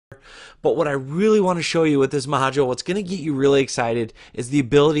But what I really want to show you with this module, what's going to get you really excited, is the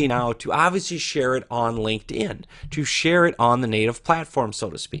ability now to obviously share it on LinkedIn, to share it on the native platform, so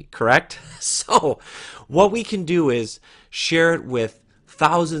to speak, correct? So what we can do is share it with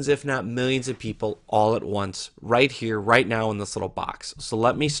thousands, if not millions of people all at once, right here, right now in this little box. So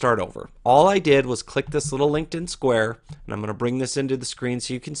let me start over. All I did was click this little LinkedIn square, and I'm going to bring this into the screen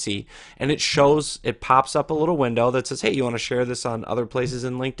so you can see, and it pops up a little window that says, hey, you want to share this on other places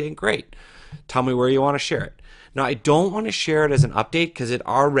in LinkedIn? Great. Tell me where you want to share it. Now, I don't want to share it as an update because it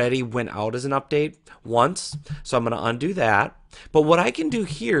already went out as an update once, so I'm going to undo that. But what I can do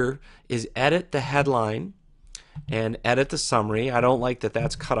here is edit the headline and edit the summary. I don't like that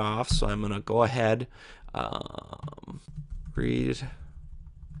that's cut off, so I'm going to go ahead, read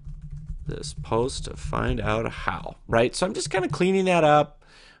this post to find out how, right? So I'm just kind of cleaning that up.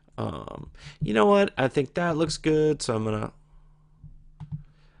 You know what? I think that looks good, so I'm going to,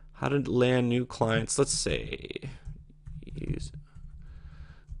 how to land new clients. Let's say use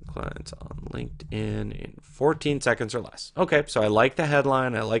clients on LinkedIn in 14 seconds or less. Okay, so I like the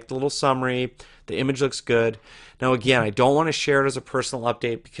headline. I like the little summary. The image looks good. Now, again, I don't want to share it as a personal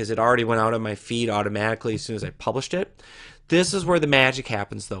update because it already went out on my feed automatically as soon as I published it. This is where the magic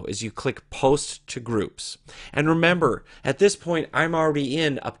happens, though, is you click Post to Groups. And remember, at this point, I'm already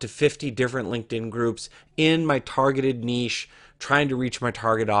in up to 50 different LinkedIn groups in my targeted niche, trying to reach my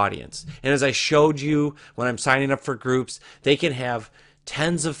target audience. And as I showed you, when I'm signing up for groups, they can have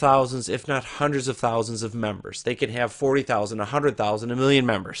tens of thousands, if not hundreds of thousands of members. They can have 40,000, 100,000, a million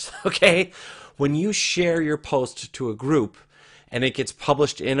members, okay? When you share your post to a group and it gets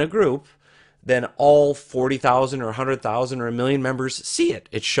published in a group, then all 40,000 or 100,000 or a million members see it.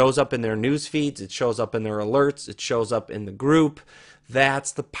 It shows up in their news feeds, it shows up in their alerts, it shows up in the group.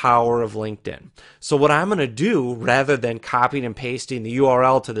 That's the power of LinkedIn. So what I'm going to do, rather than copying and pasting the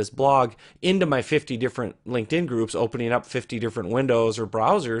URL to this blog into my 50 different LinkedIn groups, opening up 50 different windows or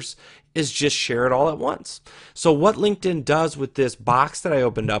browsers, is just share it all at once. So what LinkedIn does with this box that I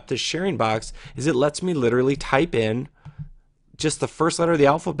opened up, this sharing box, is it lets me literally type in just the first letter of the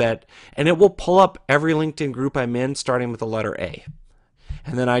alphabet, and it will pull up every LinkedIn group I'm in starting with the letter A.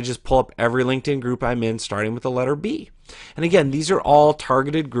 And then I just pull up every LinkedIn group I'm in starting with the letter B. And again, these are all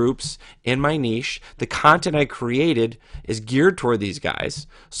targeted groups in my niche. The content I created is geared toward these guys,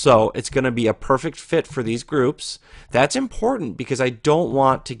 so it's going to be a perfect fit for these groups. That's important because I don't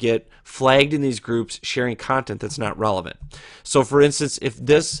want to get flagged in these groups sharing content that's not relevant. So for instance, if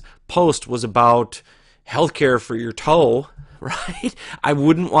this post was about healthcare for your toe, right? I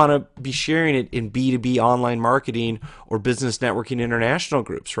wouldn't want to be sharing it in B2B online marketing or business networking international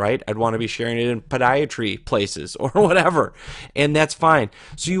groups, right? I'd want to be sharing it in podiatry places or whatever, and that's fine.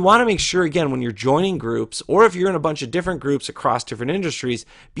 So you want to make sure, again, when you're joining groups, or if you're in a bunch of different groups across different industries,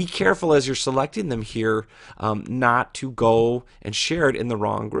 be careful as you're selecting them here not to go and share it in the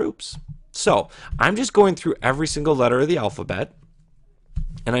wrong groups. So I'm just going through every single letter of the alphabet,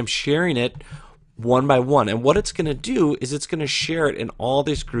 and I'm sharing it one by one. And what it's going to do is it's going to share it in all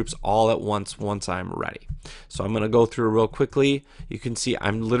these groups all at once I'm ready. So I'm going to go through real quickly. You can see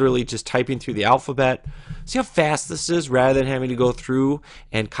I'm literally just typing through the alphabet. See how fast this is rather than having to go through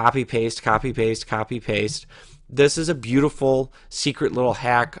and copy paste, copy paste, copy paste. This is a beautiful secret little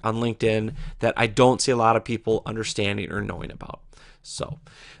hack on LinkedIn that I don't see a lot of people understanding or knowing about. So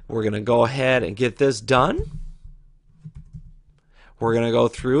we're going to go ahead and get this done. We're going to go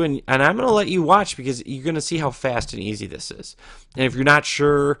through, and I'm going to let you watch because you're going to see how fast and easy this is. And if you're not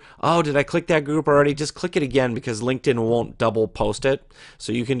sure, oh, did I click that group already? Just click it again because LinkedIn won't double post it.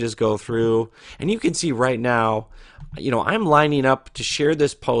 So you can just go through, and you can see right now, you know, I'm lining up to share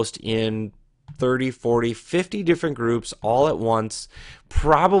this post in 30, 40, 50 different groups all at once,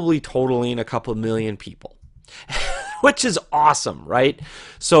 probably totaling a couple million people. Which is awesome, right?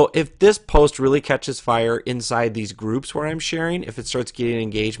 So if this post really catches fire inside these groups where I'm sharing, if it starts getting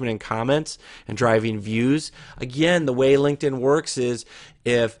engagement and comments and driving views, again, the way LinkedIn works is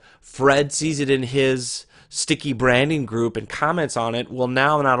if Fred sees it in his sticky branding group and comments on it, well,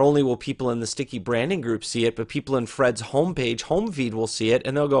 now not only will people in the sticky branding group see it, but people in Fred's homepage, home feed will see it,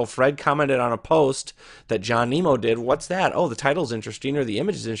 and they'll go, Fred commented on a post that John Nemo did. What's that? Oh, the title's interesting or the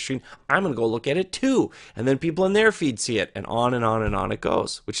image is interesting. I'm going to go look at it too. And then people in their feed see it, and on and on and on it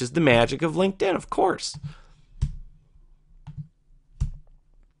goes, which is the magic of LinkedIn, of course.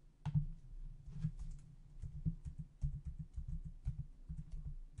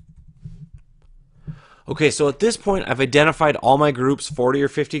 Okay, so at this point, I've identified all my groups, 40 or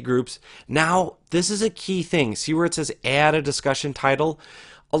 50 groups. Now, this is a key thing. See where it says add a discussion title?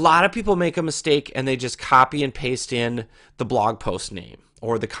 A lot of people make a mistake and they just copy and paste in the blog post name.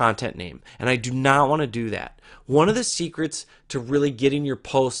 or the content name. And I do not want to do that. One of the secrets to really getting your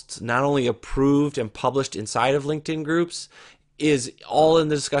posts not only approved and published inside of LinkedIn groups is all in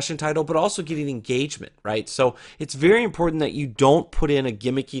the discussion title, but also getting engagement, right? So it's very important that you don't put in a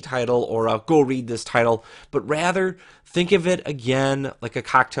gimmicky title or a go read this title, but rather think of it again like a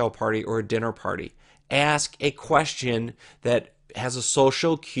cocktail party or a dinner party. Ask a question that has a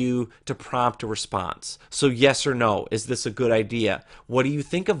social cue to prompt a response. So yes or no, is this a good idea? What do you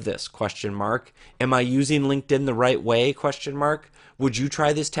think of this? Question mark. Am I using LinkedIn the right way? Question mark. Would you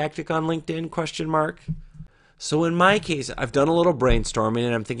try this tactic on LinkedIn? Question mark. So in my case, I've done a little brainstorming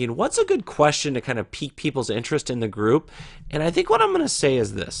and I'm thinking, what's a good question to kind of pique people's interest in the group? And I think what I'm going to say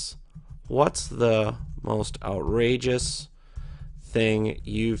is this. What's the most outrageous thing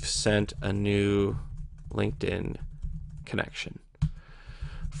you've sent a new LinkedIn connection?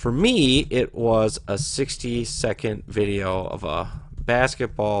 For me, it was a 60-second video of a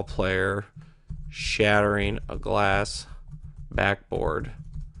basketball player shattering a glass backboard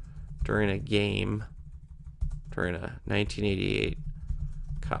during a game during a 1988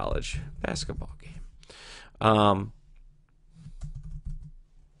 college basketball game.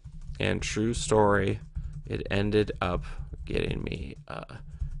 And true story, it ended up getting me a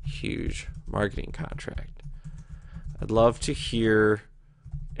huge marketing contract. I'd love to hear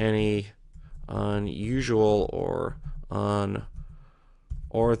any unusual or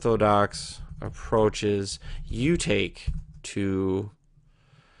unorthodox approaches you take to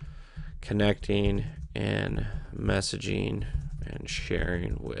connecting and messaging and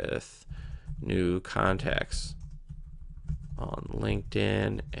sharing with new contacts on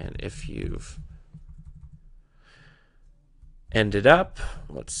LinkedIn, and if you've ended up,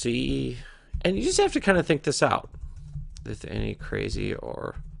 let's see, and you just have to kind of think this out with any crazy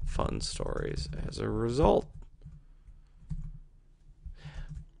or fun stories as a result,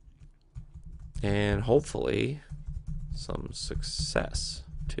 and hopefully some success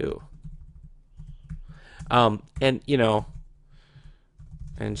too. And you know,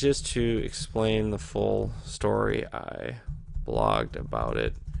 and just to explain the full story, I blogged about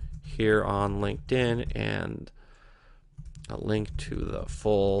it here on LinkedIn, and a link to the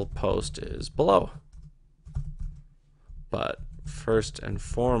full post is below. But first and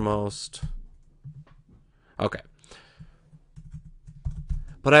foremost, okay.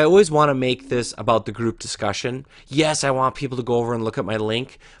 But I always want to make this about the group discussion. Yes, I want people to go over and look at my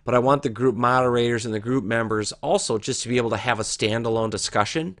link, but I want the group moderators and the group members also just to be able to have a standalone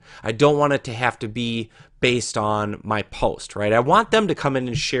discussion. I don't want it to have to be based on my post, right? I want them to come in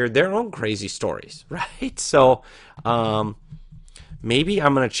and share their own crazy stories, right? So maybe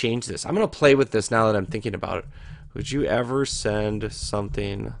I'm going to change this. I'm going to play with this now that I'm thinking about it. Would you ever send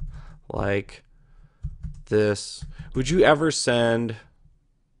something like this? Would you ever send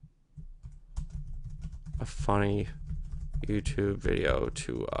a funny YouTube video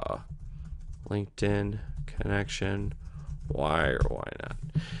to a LinkedIn connection? Why or why not?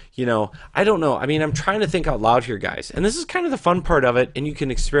 You know, I don't know. I mean, I'm trying to think out loud here, guys. And this is kind of the fun part of it. And you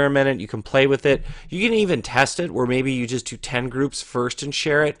can experiment it. You can play with it. You can even test it where maybe you just do 10 groups first and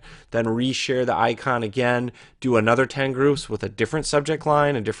share it, then reshare the icon again, do another 10 groups with a different subject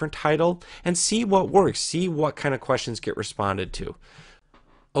line, a different title, and see what works. See what kind of questions get responded to.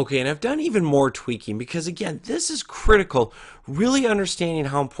 Okay, and I've done even more tweaking because, again, this is critical, really understanding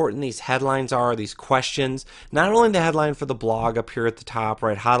how important these headlines are, these questions, not only the headline for the blog up here at the top,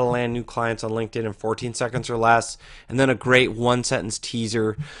 right, how to land new clients on LinkedIn in 14 seconds or less, and then a great one-sentence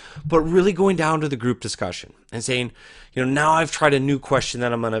teaser, but really going down to the group discussion and saying, you know, now I've tried a new question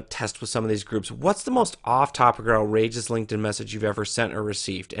that I'm going to test with some of these groups. What's the most off-topic or outrageous LinkedIn message you've ever sent or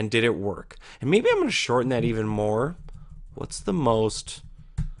received, and did it work? And maybe I'm going to shorten that even more. What's the most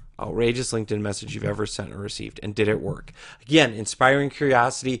outrageous LinkedIn message you've ever sent or received, and did it work? Again, inspiring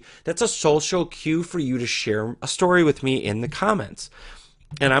curiosity. That's a social cue for you to share a story with me in the comments.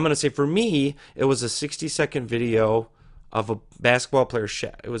 And I'm going to say for me, it was a 60-second video of a basketball player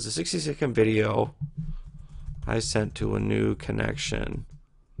It was a 60-second video I sent to a new connection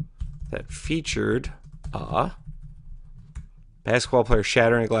that featured a basketball player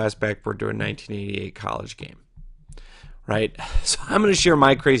shattering a glass backboard during a 1988 college game. Right? So I'm going to share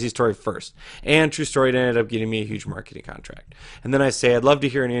my crazy story first. And true story, it ended up getting me a huge marketing contract. And then I say, I'd love to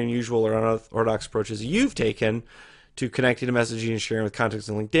hear any unusual or unorthodox approaches you've taken to connecting to messaging and sharing with contacts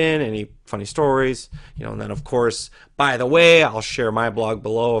on LinkedIn, any funny stories, you know, and then of course, by the way, I'll share my blog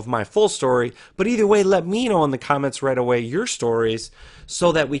below of my full story. But either way, let me know in the comments right away your stories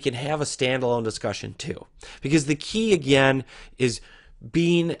so that we can have a standalone discussion too. Because the key again is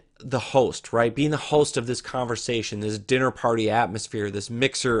being the host, right? Being the host of this conversation, this dinner party atmosphere, this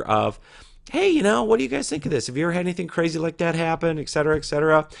mixer of, hey, what do you guys think of this? Have you ever had anything crazy like that happen, et cetera, et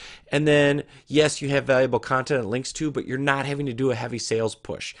cetera? And then, yes, you have valuable content and links to, but you're not having to do a heavy sales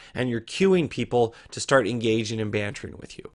push. And you're cueing people to start engaging and bantering with you.